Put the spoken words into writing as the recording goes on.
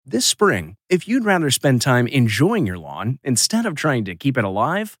This spring, if you'd rather spend time enjoying your lawn instead of trying to keep it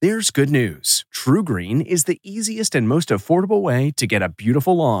alive, there's good news. TruGreen is the easiest and most affordable way to get a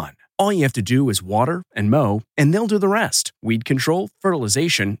beautiful lawn. All you have to do is water and mow, and they'll do the rest. Weed control,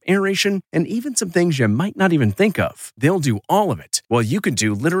 fertilization, aeration, and even some things you might not even think of. They'll do all of it, while you can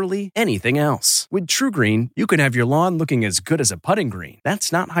do literally anything else. With TruGreen, you can have your lawn looking as good as a putting green.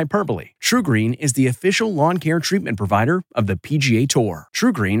 That's not hyperbole. TruGreen is the official lawn care treatment provider of the PGA Tour.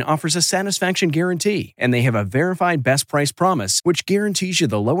 TruGreen offers a satisfaction guarantee, and they have a verified best price promise, which guarantees you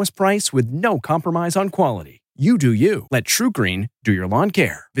the lowest price with no compromise on quality. You do you. Let TruGreen do your lawn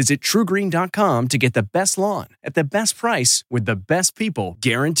care. Visit TruGreen.com to get the best lawn at the best price with the best people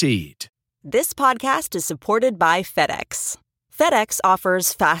guaranteed. This podcast is supported by FedEx. FedEx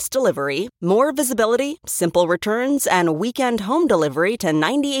offers fast delivery, more visibility, simple returns, and weekend home delivery to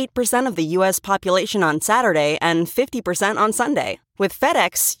 98% of the U.S. population on Saturday and 50% on Sunday. With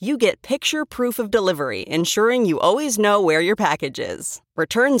FedEx, you get picture proof of delivery, ensuring you always know where your package is.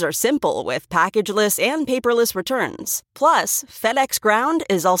 Returns are simple with packageless and paperless returns. Plus, FedEx Ground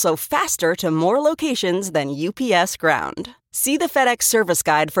is also faster to more locations than UPS Ground. See the FedEx service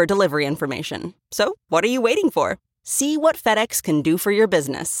guide for delivery information. So, what are you waiting for? See what FedEx can do for your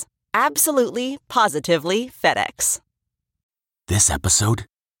business. Absolutely, positively FedEx. This episode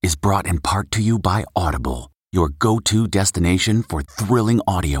is brought in part to you by Audible, your go-to destination for thrilling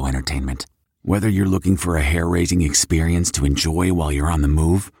audio entertainment. Whether you're looking for a hair-raising experience to enjoy while you're on the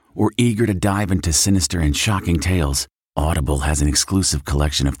move or eager to dive into sinister and shocking tales, Audible has an exclusive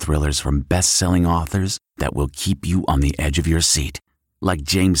collection of thrillers from best-selling authors that will keep you on the edge of your seat. Like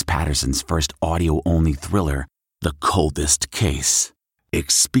James Patterson's first audio-only thriller, The Coldest Case.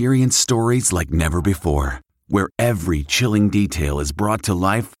 Experience stories like never before, where every chilling detail is brought to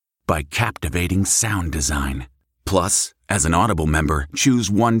life by captivating sound design. Plus, as an Audible member, choose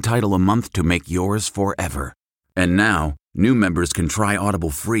one title a month to make yours forever. And now, new members can try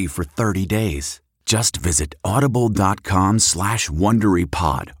Audible free for 30 days. Just visit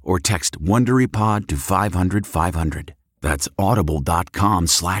audible.com/WonderyPod or text WonderyPod to 500-500. That's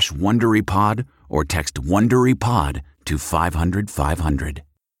audible.com/WonderyPod or text WonderyPod to 500-500.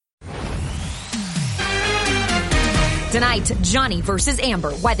 Tonight, Johnny versus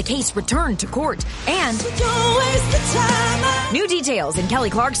Amber, why the case returned to court, and new details in Kelly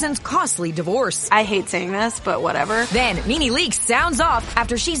Clarkson's costly divorce. I hate saying this, but whatever. Then, Nene Leakes sounds off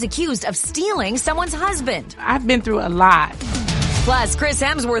after she's accused of stealing someone's husband. I've been through a lot. Plus, Chris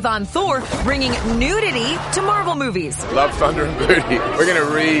Hemsworth on Thor, bringing nudity to Marvel movies. Love, Thunder, and Booty. We're going to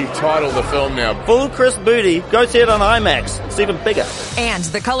retitle the film now. Full Chris Booty. Go see it on IMAX. It's even bigger. And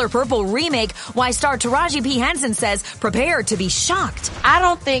the Color Purple remake, why star Taraji P. Henson says, prepare to be shocked. I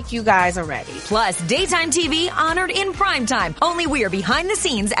don't think you guys are ready. Plus, daytime TV honored in primetime. Only we are behind the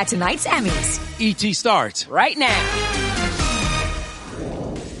scenes at tonight's Emmys. E.T. starts right now.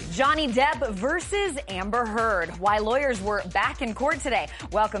 Johnny Depp versus Amber Heard. Why lawyers were back in court today.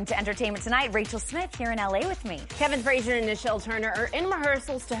 Welcome to Entertainment Tonight. Rachel Smith here in LA with me. Kevin Frazier and Nichelle Turner are in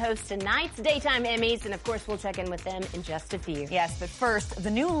rehearsals to host tonight's daytime Emmys, and of course we'll check in with them in just a few. Yes, but first, the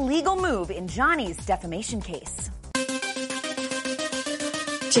new legal move in Johnny's defamation case.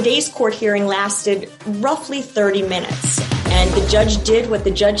 Today's court hearing lasted roughly 30 minutes. And the judge did what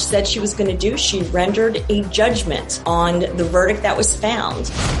the judge said she was going to do. She rendered a judgment on the verdict that was found.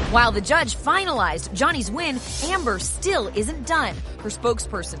 While the judge finalized Johnny's win, Amber still isn't done. Her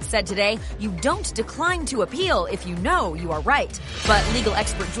spokesperson said today, you don't decline to appeal if you know you are right. But legal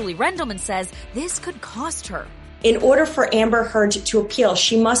expert Julie Rendelman says this could cost her. In order for Amber Heard to appeal,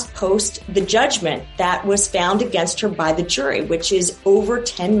 she must post the judgment that was found against her by the jury, which is over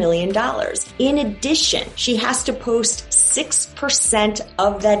 $10 million. In addition, she has to post 6%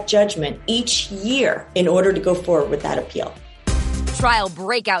 of that judgment each year in order to go forward with that appeal. Trial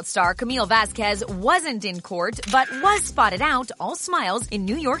breakout star Camille Vasquez wasn't in court, but was spotted out, all smiles, in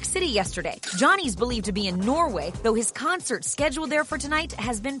New York City yesterday. Johnny's believed to be in Norway, though his concert scheduled there for tonight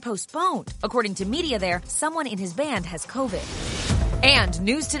has been postponed. According to media there, someone in his band has COVID. And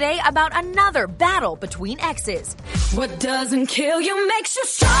news today about another battle between exes. What doesn't kill you makes you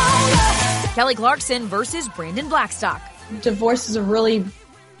stronger. Kelly Clarkson versus Brandon Blackstock. Divorce is a really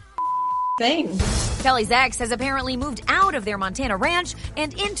thing. Kelly's ex has apparently moved out of their Montana ranch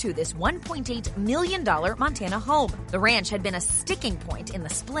and into this $1.8 million Montana home. The ranch had been a sticking point in the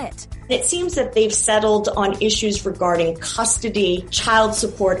split. It seems that they've settled on issues regarding custody, child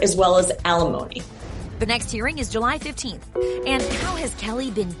support, as well as alimony. The next hearing is July 15th. And how has Kelly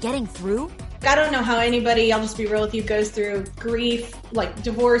been getting through? I don't know how anybody, I'll just be real with you, goes through grief, like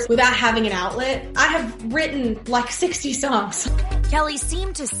divorce, without having an outlet. I have written like 60 songs. Kelly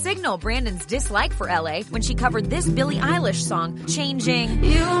seemed to signal Brandon's dislike for LA when she covered this Billie Eilish song, changing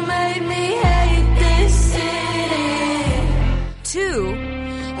You made me hate this city to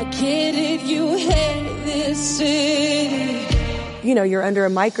I get it, you hate this city. You know, you're under a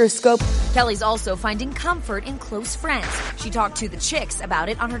microscope. Kelly's also finding comfort in close friends. She talked to the Chicks about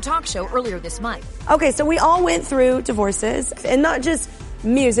it on her talk show earlier this month. Okay, so we all went through divorces, and not just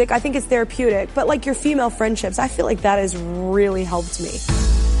music. I think it's therapeutic, but like your female friendships, I feel like that has really helped me.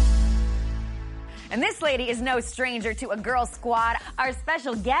 And this lady is no stranger to a girl squad. Our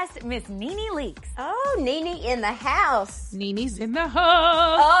special guest, Miss Nene Leakes. Oh, Nene in the house. Nene's in the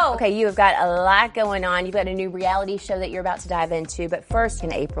house. Oh, okay, you have got a lot going on. You've got a new reality show that you're about to dive into. But first,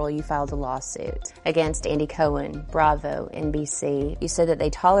 in April, you filed a lawsuit against Andy Cohen, Bravo, NBC. You said that they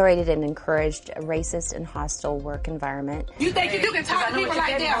tolerated and encouraged a racist and hostile work environment. You think you can talk to people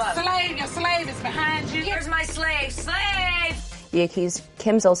like they're a slave? Your slave is behind you. Here's my slave, slave! You accused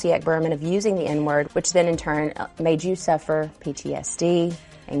Kim Zolciak-Berman of using the N-word, which then in turn made you suffer PTSD,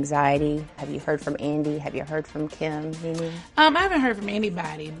 anxiety. Have you heard from Andy? Have you heard from Kim, Nene? I haven't heard from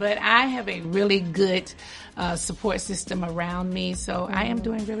anybody, but I have a really good support system around me, so I am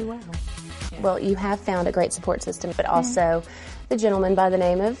doing really well. Yeah. Well, you have found a great support system, but also the gentleman by the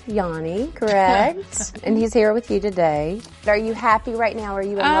name of Yanni, correct? And he's here with you today. Are you happy right now? Are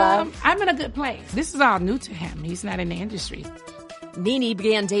you in love? I'm in a good place. This is all new to him. He's not in the industry. Nene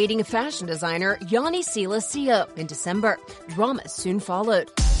began dating fashion designer Yanni Silasio in December. Drama soon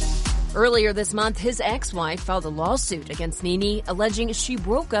followed. Earlier this month, his ex-wife filed a lawsuit against Nene, alleging she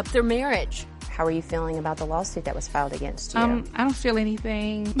broke up their marriage. How are you feeling about the lawsuit that was filed against you? I don't feel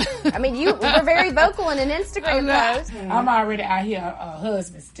anything. I mean, you were very vocal in an Instagram post. I'm already out here a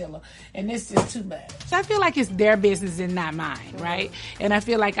husband stiller, and this is too much. So I feel like it's their business and not mine, right? And I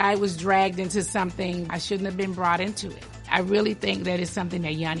feel like I was dragged into something I shouldn't have been brought into it. I really think that it's something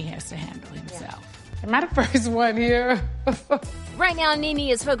that Yanni has to handle himself. Am I the first one here? Right now, Nene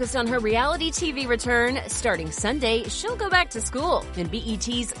is focused on her reality TV return. Starting Sunday, she'll go back to school in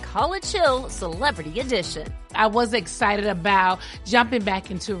BET's College Hill Celebrity Edition. I was excited about jumping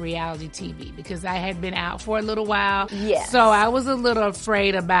back into reality TV because I had been out for a little while. Yes. So I was a little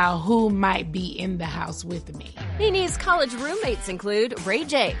afraid about who might be in the house with me. Nene's college roommates include Ray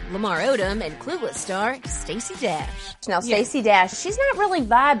J, Lamar Odom, and Clueless star Stacey Dash. Now, Stacey Dash, she's not really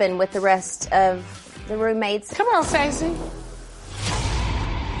vibing with the rest of the roommates. Come on, Stacey.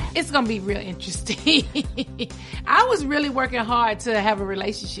 It's going to be real interesting. I was really working hard to have a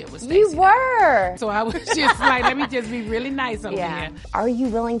relationship with Stacey. You were. So I was just like, let me just be really nice over here. Are you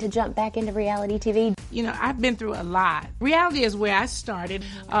willing to jump back into reality TV? You know, I've been through a lot. Reality is where I started.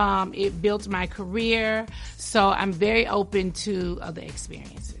 It built my career. So I'm very open to other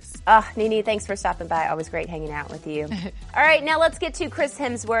experiences. Nene, thanks for stopping by. Always great hanging out with you. All right, now let's get to Chris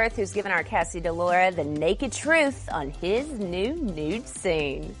Hemsworth, who's given our Cassie DeLaura the naked truth on his new nude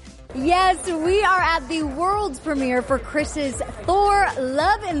scene. Yes, we are at the world's premiere for Chris's Thor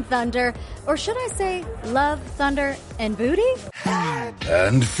Love and Thunder, or should I say Love, Thunder, and Booty?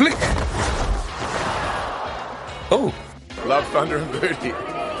 And flick. Oh. Love, Thunder, and Booty.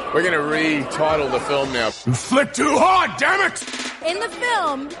 We're going to retitle the film now. You flick too hard, damn it! In the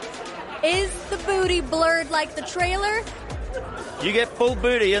film, is the booty blurred like the trailer? You get full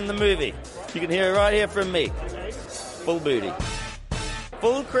booty in the movie. You can hear it right here from me. Full booty.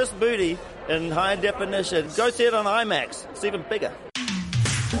 Full Chris booty in high definition. Go see it on IMAX. It's even bigger.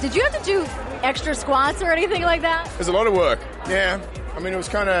 Did you have to do extra squats or anything like that? There's a lot of work. Yeah. I mean, it was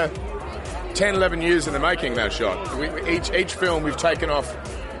kind of 10, 11 years in the making, that shot. Each film we've taken off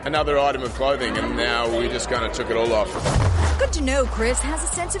another item of clothing, and now we just kind of took it all off. Good to know Chris has a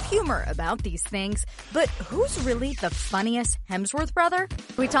sense of humor about these things, but who's really the funniest Hemsworth brother?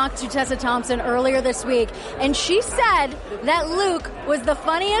 We talked to Tessa Thompson earlier this week, and she said that Luke was the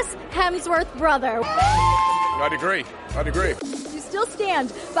funniest Hemsworth brother. I'd agree. You still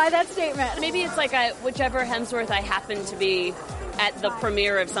stand by that statement. Maybe it's like whichever Hemsworth I happen to be at the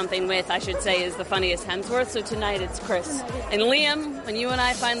premiere of something with, I should say, is the funniest Hemsworth. So tonight it's Chris. And Liam, when you and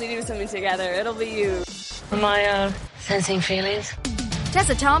I finally do something together, it'll be you. Am I sensing feelings?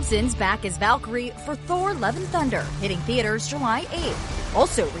 Tessa Thompson's back as Valkyrie for Thor Love and Thunder, hitting theaters July 8th.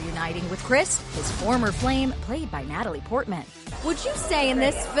 Also reuniting with Chris, his former flame, played by Natalie Portman. Would you say in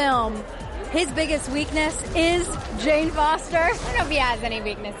this film, his biggest weakness is Jane Foster? I don't know if he has any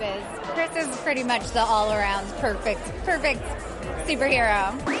weaknesses. Chris is pretty much the all-around perfect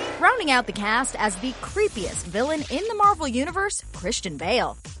superhero. Rounding out the cast as the creepiest villain in the Marvel Universe, Christian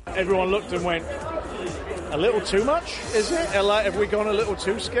Bale. Everyone looked and went, a little too much, is it? Have we gone a little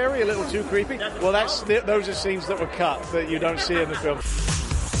too scary, a little too creepy? Well, those are scenes that were cut that you don't see in the film.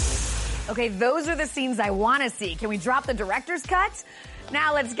 Okay, those are the scenes I want to see. Can we drop the director's cut?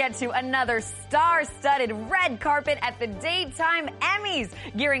 Now let's get to another star-studded red carpet at the Daytime Emmys.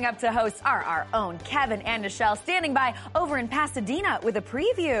 Gearing up to host are our own Kevin and Nichelle, standing by over in Pasadena with a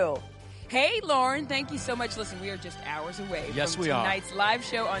preview. Hey, Lauren, thank you so much. Listen, we are just hours away from tonight's live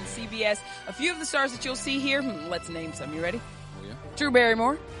show on CBS. A few of the stars that you'll see here, let's name some. You ready? Oh, yeah. Drew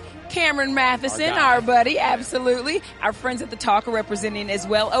Barrymore. Cameron Matheson, our buddy, absolutely. Our friends at The Talk are representing as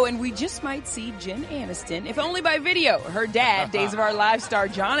well. Oh, and we just might see Jen Aniston, if only by video. Her dad, Days of Our Lives star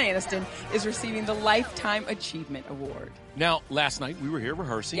John Aniston, is receiving the Lifetime Achievement Award. Now, last night we were here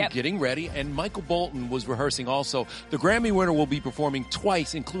rehearsing, getting ready, and Michael Bolton was rehearsing also. The Grammy winner will be performing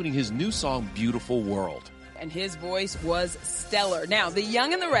twice, including his new song, Beautiful World. And his voice was stellar. Now, The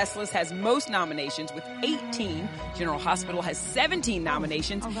Young and the Restless has most nominations with 18. General Hospital has 17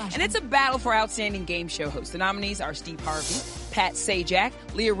 nominations. And it's a battle for Outstanding Game Show host. The nominees are Steve Harvey, Pat Sajak,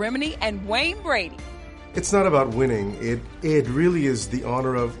 Leah Remini, and Wayne Brady. It's not about winning. It really is the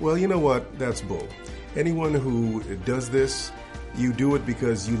honor of, well, you know what? That's bull. Anyone who does this, you do it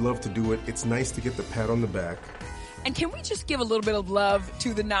because you love to do it. It's nice to get the pat on the back. And can we just give a little bit of love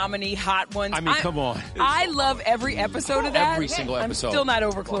to the nominee hot ones? I mean, come on. I love every episode of that. Every single episode. I'm still not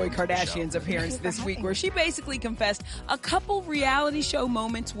over Khloe Kardashian's appearance this week, where she basically confessed a couple reality show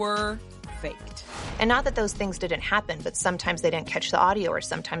moments were faked. And not that those things didn't happen, but sometimes they didn't catch the audio or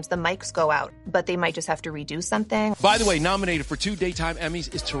sometimes the mics go out, but they might just have to redo something. By the way, nominated for 2 Daytime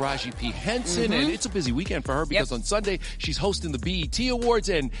Emmys is Taraji P. Henson, and it's a busy weekend for her because on Sunday she's hosting the BET Awards,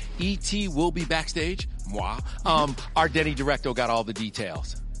 and E.T. will be backstage. Our Denny Directo got all the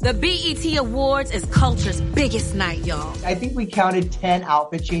details. The BET Awards is culture's biggest night, y'all. I think we counted 10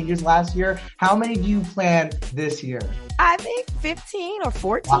 outfit changes last year. How many do you plan this year? I think 15 or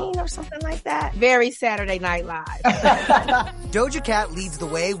 14 or something like that. Very Saturday Night Live. Doja Cat leads the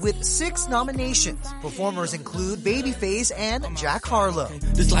way with 6 nominations. Performers include Babyface and Jack Harlow.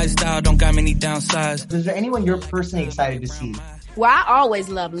 This lifestyle don't got many downsides. Is there anyone you're personally excited to see? Well, I always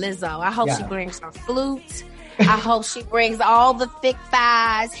love Lizzo. I hope she brings her flute. I hope she brings all the thick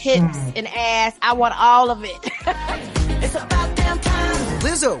thighs, hips, and ass. I want all of it. It's about damn time.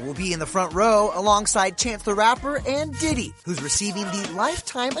 Lizzo will be in the front row alongside Chance the Rapper and Diddy, who's receiving the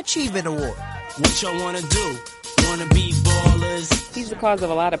Lifetime Achievement Award. What y'all wanna do? Wanna be ballers? He's the cause of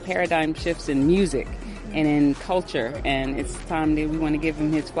a lot of paradigm shifts in music and in culture, and it's time that we want to give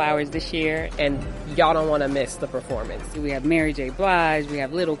him his flowers this year. And y'all don't want to miss the performance. We have Mary J. Blige, we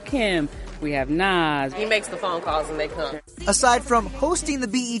have Lil' Kim, we have Nas. He makes the phone calls and they come. Aside from hosting the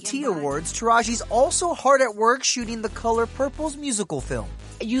BET Awards, Taraji's also hard at work shooting The Color Purple's musical film.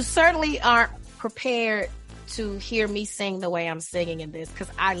 You certainly aren't prepared to hear me sing the way I'm singing in this, because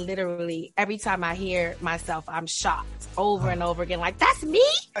I literally, every time I hear myself, I'm shocked over and over again. Like, that's me?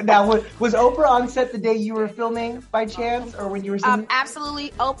 Now, was Oprah on set the day you were filming by chance, or when you were singing? Absolutely.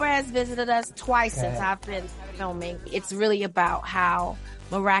 Oprah has visited us twice since I've been filming. It's really about how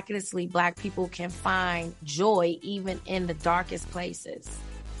miraculously Black people can find joy even in the darkest places.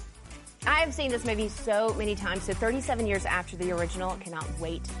 I've seen this movie so many times. So 37 years after the original, cannot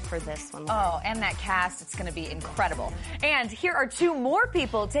wait for this one. Oh, and that cast, it's going to be incredible. And here are 2 more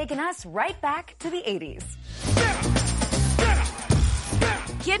people taking us right back to the 80s.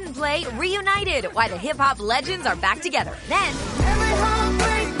 Kid and Play reunited. Why the hip-hop legends are back together. Then,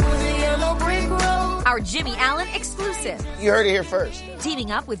 our Jimmy Allen exclusive. You heard it here first.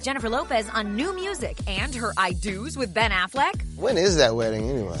 Teaming up with Jennifer Lopez on new music and her I Do's with Ben Affleck. When is that wedding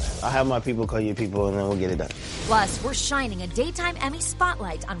anyway? I'll have my people call you people and then we'll get it done. Plus, we're shining a Daytime Emmy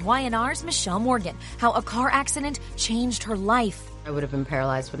spotlight on Y&R's Michelle Morgan. How a car accident changed her life. I would have been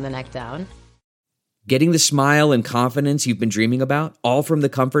paralyzed from the neck down. Getting the smile and confidence you've been dreaming about, all from the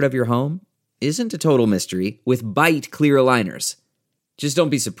comfort of your home, isn't a total mystery with Byte clear aligners. Just don't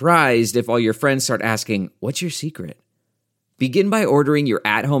be surprised if all your friends start asking, what's your secret? Begin by ordering your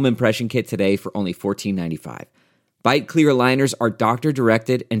at-home impression kit today for only $14.95. Byte clear aligners are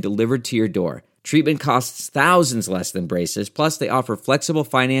doctor-directed and delivered to your door. Treatment costs thousands less than braces, plus they offer flexible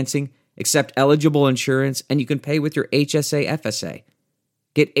financing, accept eligible insurance, and you can pay with your HSA FSA.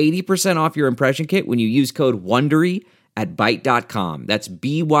 Get 80% off your impression kit when you use code WONDERY at Byte.com. That's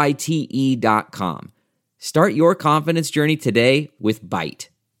BYTE.com. Start your confidence journey today with Byte.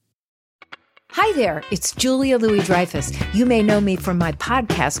 Hi there, it's Julia Louis-Dreyfus. You may know me from my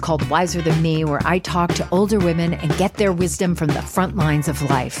podcast called Wiser Than Me, where I talk to older women and get their wisdom from the front lines of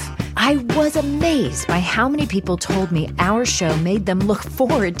life. I was amazed by how many people told me our show made them look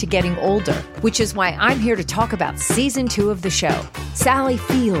forward to getting older, which is why I'm here to talk about season 2 of the show. Sally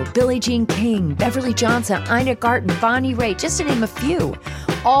Field, Billie Jean King, Beverly Johnson, Ina Garten, Bonnie Raitt, just to name a few.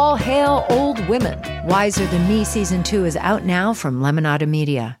 All hail old women. Wiser Than Me season 2 is out now from Lemonada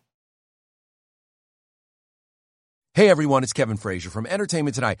Media. Hey everyone, it's Kevin Frazier from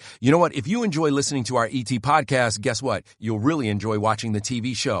Entertainment Tonight. You know what? If you enjoy listening to our ET podcast, guess what? You'll really enjoy watching the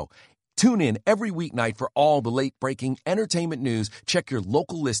TV show. Tune in every weeknight for all the late-breaking entertainment news. Check your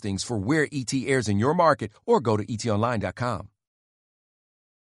local listings for where ET airs in your market or go to etonline.com.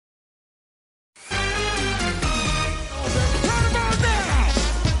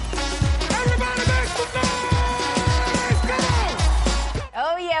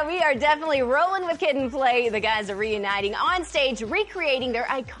 We are definitely rolling with Kid and Play. The guys are reuniting on stage, recreating their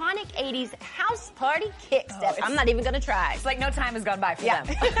iconic 80s house party kick steps. I'm not even going to try. It's like no time has gone by for them.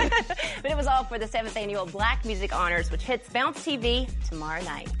 But it was all for the 7th annual Black Music Honors, which hits Bounce TV tomorrow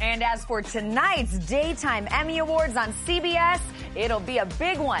night. And as for tonight's Daytime Emmy Awards on CBS, it'll be a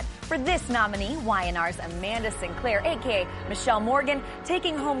big one. For this nominee, YNR's Amanda Sinclair, a.k.a. Michelle Morgan,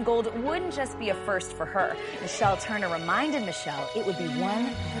 taking home gold wouldn't just be a first for her. Michelle Turner reminded Michelle it would be one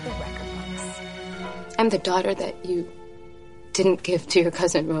for the record books. I'm the daughter that you didn't give to your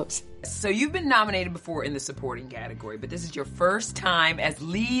cousin Rose. So you've been nominated before in the supporting category, but this is your first time as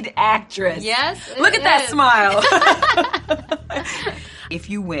lead actress. Yes. Look at that smile. If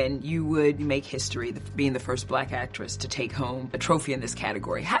you win, you would make history being the first Black actress to take home a trophy in this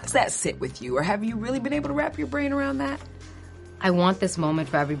category. How does that sit with you, or have you really been able to wrap your brain around that? I want this moment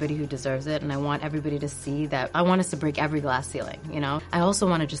for everybody who deserves it, and I want everybody to see that I want us to break every glass ceiling, you know? I also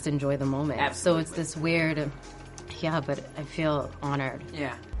want to just enjoy the moment. Absolutely. So it's this weird, but I feel honored.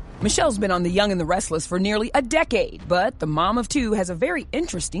 Yeah. Michelle's been on The Young and the Restless for nearly a decade, but the mom of 2 has a very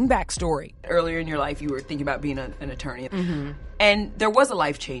interesting backstory. Earlier in your life, you were thinking about being an attorney. Mm-hmm. And there was a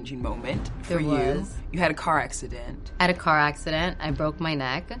life-changing moment for you. There was. You had a car accident. I had a car accident. I broke my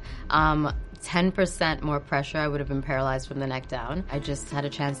neck. 10% more pressure, I would have been paralyzed from the neck down. I just had a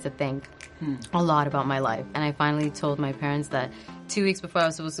chance to think a lot about my life. And I finally told my parents that 2 weeks before I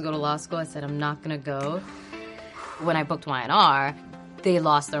was supposed to go to law school, I said, I'm not going to go. When I booked YNR, they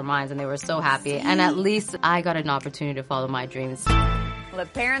lost their minds and they were so happy. And at least I got an opportunity to follow my dreams. Well,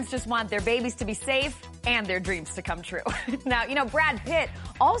 if parents just want their babies to be safe and their dreams to come true. Now, you know, Brad Pitt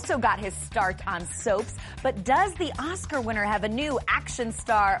also got his start on soaps, but does the Oscar winner have a new action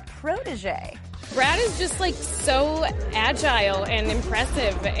star protege? Brad is just like so agile and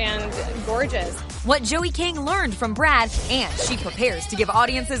impressive and gorgeous. What Joey King learned from Brad, and she prepares to give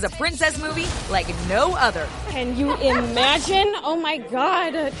audiences a princess movie like no other. Can you imagine? Oh my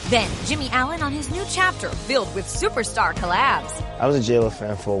God. Then Jimmy Allen on his new chapter filled with superstar collabs. I was a J-Lo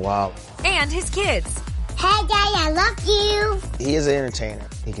fan for a while. And his kids. Hey, Daddy, I love you. He is an entertainer.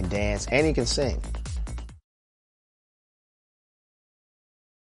 He can dance and he can sing.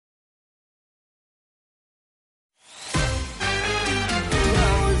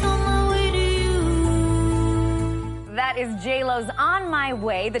 That is J-Lo's On My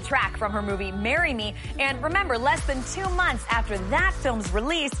Way, the track from her movie Marry Me. And remember, less than 2 months after that film's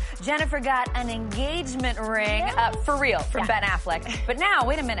release, Jennifer got an engagement ring, for real, from Ben Affleck. But now,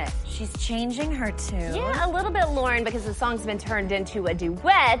 wait a minute, she's changing her tune. Yeah, a little bit, Lauren, because the song's been turned into a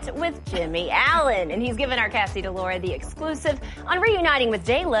duet with Jimmy Allen. And he's given our Cassie DeLaura the exclusive on reuniting with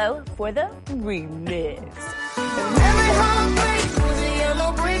J-Lo for the remix.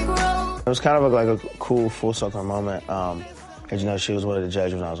 It was kind of like a cool full circle moment. Because, you know, she was one of the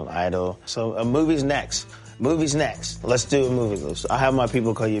judges when I was on Idol. So a movie's next. Movie's next. Let's do a movie. I'll have my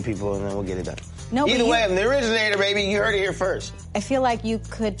people call you people, and then we'll get it done. No, Either way, I'm the originator, baby. You heard it here first. I feel like you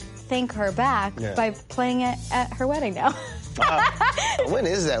could thank her back by playing it at her wedding now. When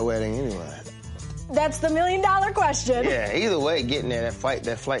is that wedding anyway? That's the $1 million question. Yeah, either way, getting there,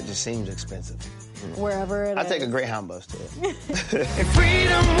 that flight just seems expensive. Wherever it is. I'll take a Greyhound bus to it.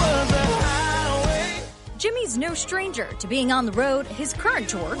 Freedom was a highway. Jimmy's no stranger to being on the road. His current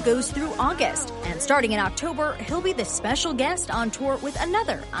tour goes through August. And starting in October, he'll be the special guest on tour with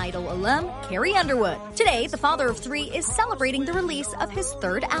another Idol alum, Carrie Underwood. Today, the father of 3 is celebrating the release of his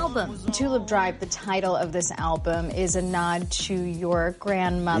 3rd album. Tulip Drive, the title of this album, is a nod to your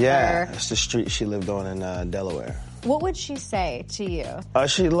grandmother. Yeah, it's the street she lived on in Delaware. What would she say to you?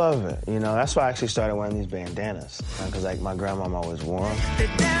 She'd love it. You know, that's why I actually started wearing these bandanas. Because, like, my grandmama always wore them.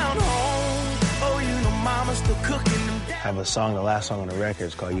 Down home. Oh, you know mama's still cooking them. I have a song, the last song on the record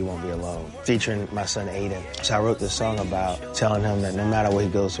is called You Won't Be Alone, featuring my son Aiden. So I wrote this song about telling him that no matter what he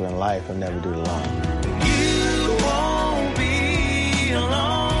goes through in life, he'll never do it alone. You won't be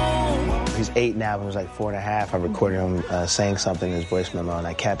alone. He's 8 now, but he was like 4.5. I recorded him saying something in his voice memo, and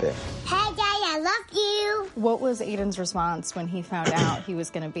I kept it. Hey, Daddy, I love you. What was Aiden's response when he found out he was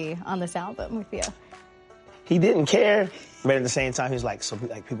going to be on this album with you? He didn't care, but at the same time, he was like, so,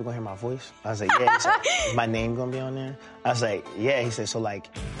 like, people gonna hear my voice? I was like, yeah. He said, is my name gonna be on there? I was like, yeah. He said, so, like,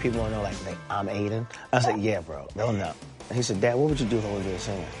 people wanna know, like I'm Aiden? I was like, yeah, bro, they'll know. And he said, Dad, what would you do if I was a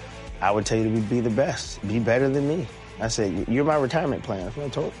singer? I would tell you to be the best, be better than me. I said, you're my retirement plan. That's what I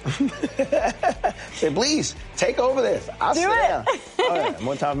told him. I said, please, take over this. I'll sit down. All right,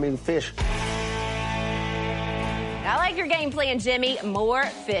 more time for me to fish. I like your game plan, Jimmy. More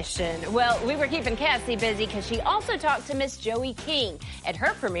fishing. Well, we were keeping Cassie busy because she also talked to Miss Joey King at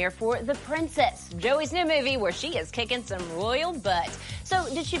her premiere for The Princess, Joey's new movie where she is kicking some royal butt.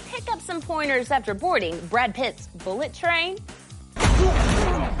 So did she pick up some pointers after boarding Brad Pitt's bullet train?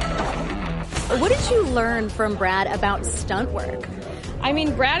 What did you learn from Brad about stunt work? I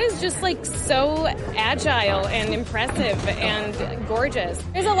mean, Brad is just like so agile and impressive and gorgeous.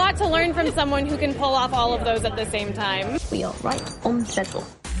 There's a lot to learn from someone who can pull off all of those at the same time. We are right on schedule.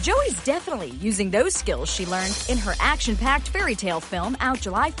 Joey's definitely using those skills she learned in her action-packed fairy tale film out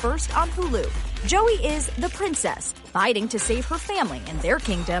July 1st on Hulu. Joey is the princess, fighting to save her family and their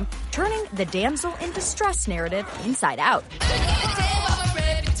kingdom, turning the damsel in distress narrative inside out.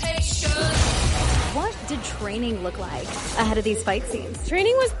 What did training look like ahead of these fight scenes?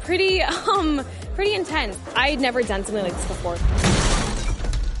 Training was pretty intense. I'd never done something like this before.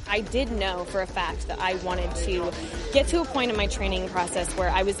 I did know for a fact that I wanted to get to a point in my training process where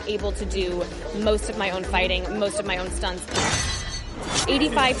I was able to do most of my own fighting, most of my own stunts.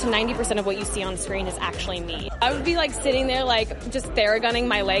 85 to 90% of what you see on screen is actually me. I would be like sitting there like just Theragunning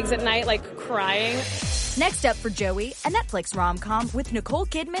my legs at night, like crying. Next up for Joey, a Netflix rom-com with Nicole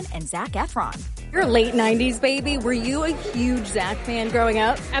Kidman and Zac Efron. You're a late 90s baby. Were you a huge Zac fan growing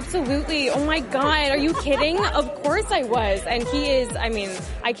up? Absolutely. Oh my God, are you kidding? Of course I was. And he is, I mean,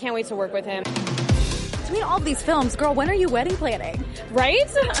 I can't wait to work with him. Between all these films, girl, when are you wedding planning?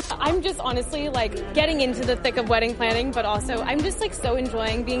 Right? I'm just honestly like getting into the thick of wedding planning, but also I'm just like so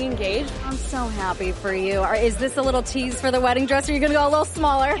enjoying being engaged. I'm so happy for you. Is this a little tease for the wedding dress, or are you going to go a little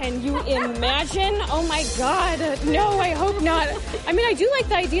smaller? Can you imagine? Oh my God. No, I hope not. I mean, I do like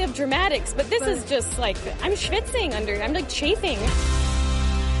the idea of dramatics, but this is just like, I'm schwitzing I'm like chafing.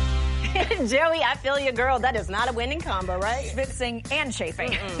 Joey, I feel you, girl. That is not a winning combo, right? Schwitzing and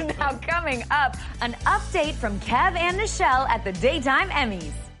chafing. Now, coming up, an update from Kev and Nichelle at the Daytime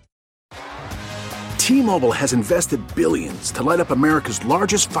Emmys. T-Mobile has invested billions to light up America's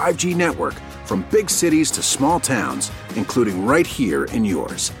largest 5G network, from big cities to small towns, including right here in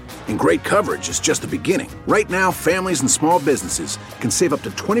yours. And great coverage is just the beginning. Right now, families and small businesses can save up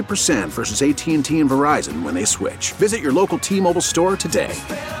to 20% versus AT&T and Verizon when they switch. Visit your local T-Mobile store today.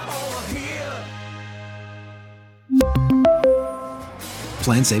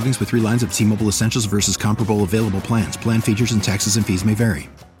 Plan savings with 3 lines of T-Mobile Essentials versus comparable available plans. Plan features and taxes and fees may vary.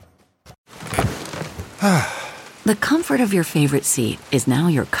 The comfort of your favorite seat is now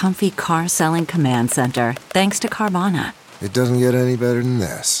your comfy car selling command center, thanks to Carvana. It doesn't get any better than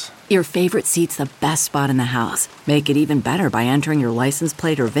this. Your favorite seat's the best spot in the house. Make it even better by entering your license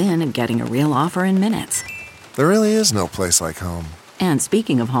plate or VIN and getting a real offer in minutes. There really is no place like home. And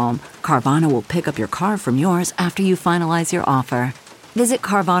speaking of home, Carvana will pick up your car from yours after you finalize your offer. Visit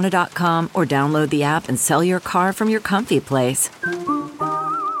Carvana.com or download the app and sell your car from your comfy place.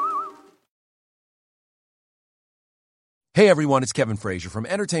 Hey everyone, it's Kevin Frazier from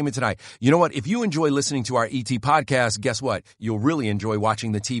Entertainment Tonight. You know what? If you enjoy listening to our ET podcast, guess what? You'll really enjoy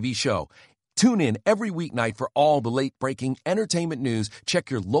watching the TV show. Tune in every weeknight for all the late-breaking entertainment news. Check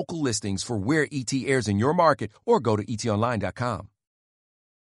your local listings for where ET airs in your market or go to etonline.com.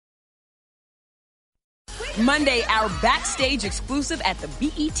 Monday, our backstage exclusive at the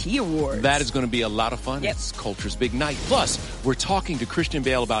BET Awards. That is going to be a lot of fun. Yep. It's Culture's big night. Plus, we're talking to Christian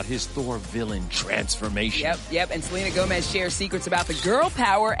Bale about his Thor villain transformation. Yep. And Selena Gomez shares secrets about the girl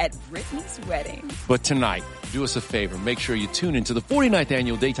power at Britney's wedding. But tonight, do us a favor. Make sure you tune into the 49th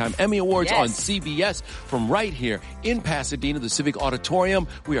Annual Daytime Emmy Awards on CBS from right here in Pasadena, the Civic Auditorium.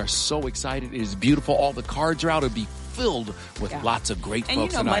 We are so excited. It is beautiful. All the cards are out. It'll be filled with lots of great folks And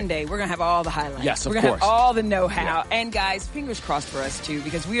tonight. Monday, we're going to have all the highlights. Yes, of course. We're going to have all the know-how. Yeah. And guys, fingers crossed for us too,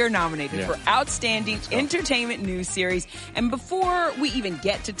 because we are nominated for Outstanding Entertainment News Series. And before we even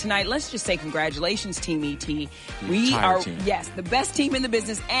get to tonight, let's just say congratulations, Team ET. We are, the best team in the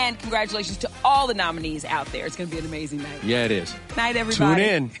business, and congratulations to all the nominees out there. It's going to be an amazing night. Yeah, it is. Night, everybody. Tune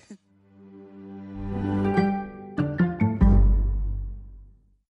in.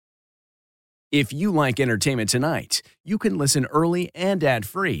 If you like Entertainment Tonight, you can listen early and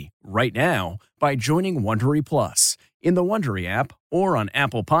ad-free right now by joining Wondery Plus in the Wondery app or on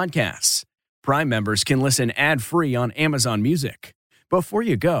Apple Podcasts. Prime members can listen ad-free on Amazon Music. Before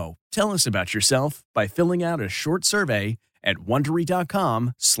you go, tell us about yourself by filling out a short survey at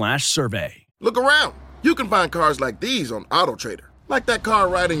Wondery.com/survey. Look around. You can find cars like these on AutoTrader, like that car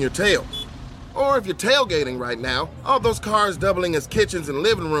riding your tail. Or if you're tailgating right now, all those cars doubling as kitchens and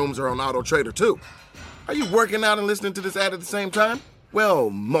living rooms are on AutoTrader too. Are you working out and listening to this ad at the same time? Well,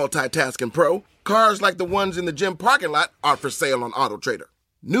 multitasking pro, cars like the ones in the gym parking lot are for sale on AutoTrader.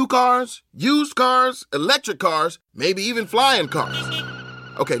 New cars, used cars, electric cars, maybe even flying cars.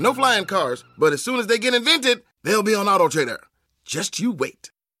 Okay, no flying cars, but as soon as they get invented, they'll be on AutoTrader. Just you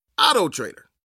wait. AutoTrader.